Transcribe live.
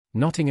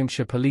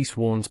Nottinghamshire Police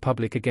warns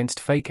public against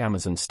fake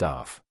Amazon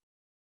staff.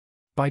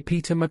 By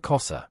Peter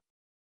McCosser.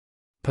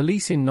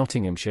 Police in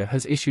Nottinghamshire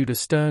has issued a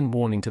stern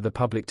warning to the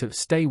public to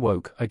stay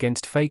woke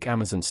against fake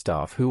Amazon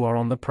staff who are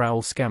on the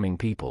prowl scamming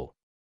people.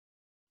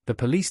 The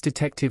police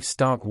detective's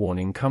stark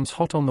warning comes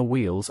hot on the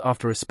wheels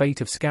after a spate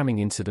of scamming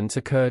incidents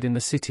occurred in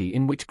the city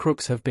in which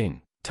crooks have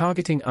been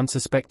targeting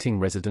unsuspecting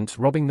residents,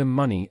 robbing them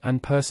money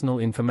and personal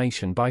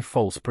information by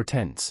false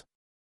pretense.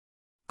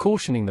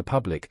 Cautioning the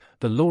public,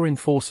 the law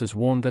enforcers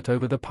warned that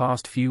over the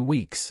past few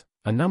weeks,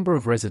 a number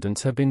of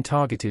residents have been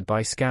targeted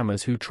by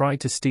scammers who tried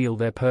to steal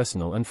their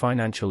personal and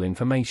financial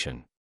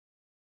information.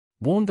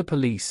 Warned the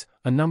police,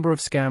 a number of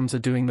scams are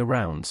doing the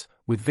rounds,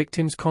 with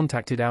victims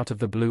contacted out of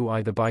the blue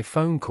either by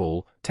phone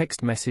call,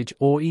 text message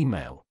or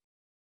email.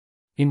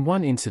 In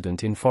one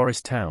incident in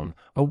Forest Town,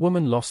 a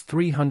woman lost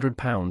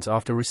 £300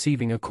 after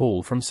receiving a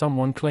call from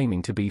someone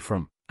claiming to be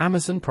from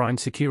Amazon Prime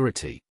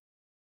Security.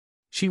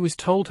 She was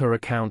told her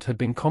account had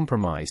been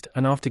compromised,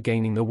 and after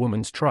gaining the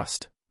woman's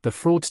trust, the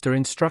fraudster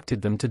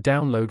instructed them to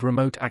download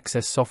remote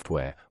access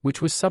software,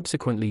 which was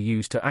subsequently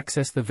used to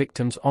access the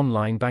victim's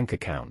online bank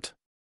account.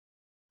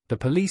 The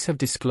police have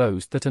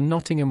disclosed that a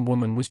Nottingham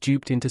woman was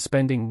duped into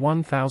spending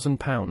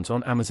 £1,000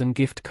 on Amazon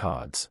gift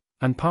cards,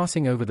 and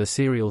passing over the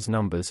serials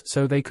numbers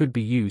so they could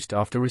be used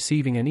after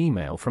receiving an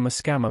email from a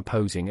scammer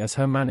posing as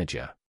her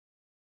manager.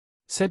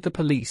 Said the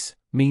police.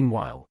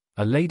 Meanwhile,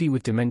 a lady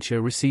with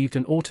dementia received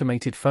an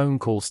automated phone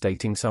call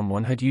stating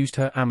someone had used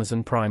her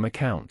Amazon Prime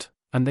account,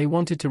 and they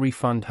wanted to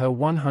refund her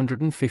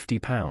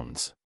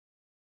 £150.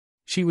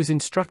 She was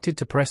instructed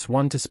to press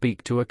 1 to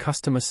speak to a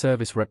customer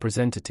service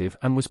representative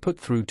and was put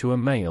through to a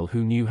male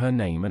who knew her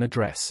name and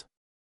address.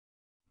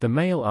 The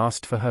male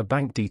asked for her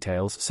bank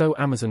details so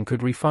Amazon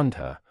could refund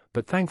her,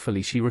 but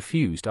thankfully she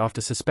refused after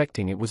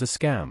suspecting it was a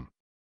scam.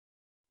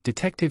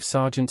 Detective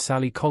Sergeant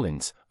Sally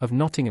Collins, of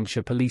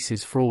Nottinghamshire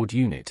Police's Fraud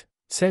Unit,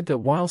 said that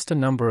whilst a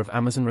number of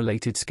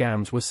Amazon-related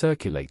scams were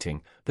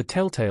circulating, the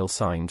telltale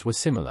signs were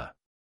similar.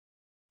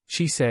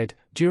 She said,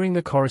 during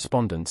the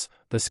correspondence,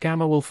 the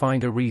scammer will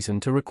find a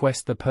reason to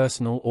request the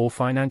personal or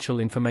financial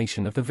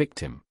information of the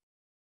victim.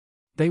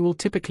 They will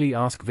typically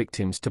ask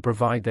victims to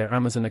provide their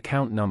Amazon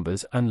account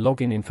numbers and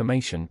login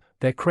information,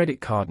 their credit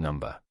card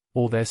number,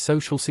 or their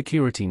social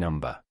security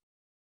number.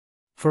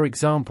 For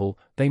example,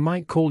 they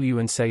might call you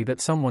and say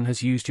that someone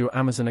has used your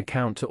Amazon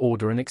account to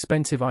order an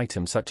expensive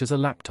item such as a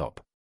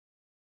laptop.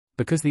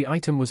 Because the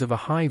item was of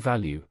a high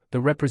value, the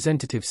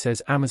representative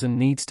says Amazon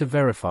needs to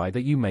verify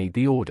that you made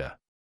the order.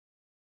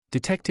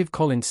 Detective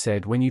Collins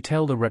said when you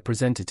tell the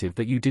representative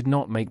that you did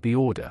not make the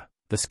order,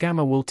 the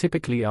scammer will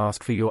typically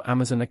ask for your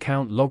Amazon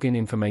account login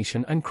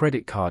information and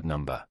credit card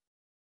number.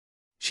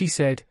 She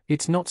said,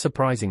 it's not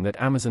surprising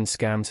that Amazon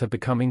scams have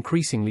become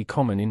increasingly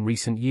common in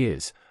recent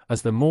years,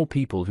 as the more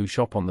people who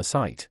shop on the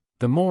site,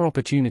 the more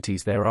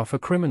opportunities there are for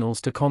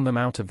criminals to con them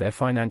out of their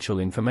financial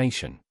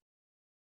information.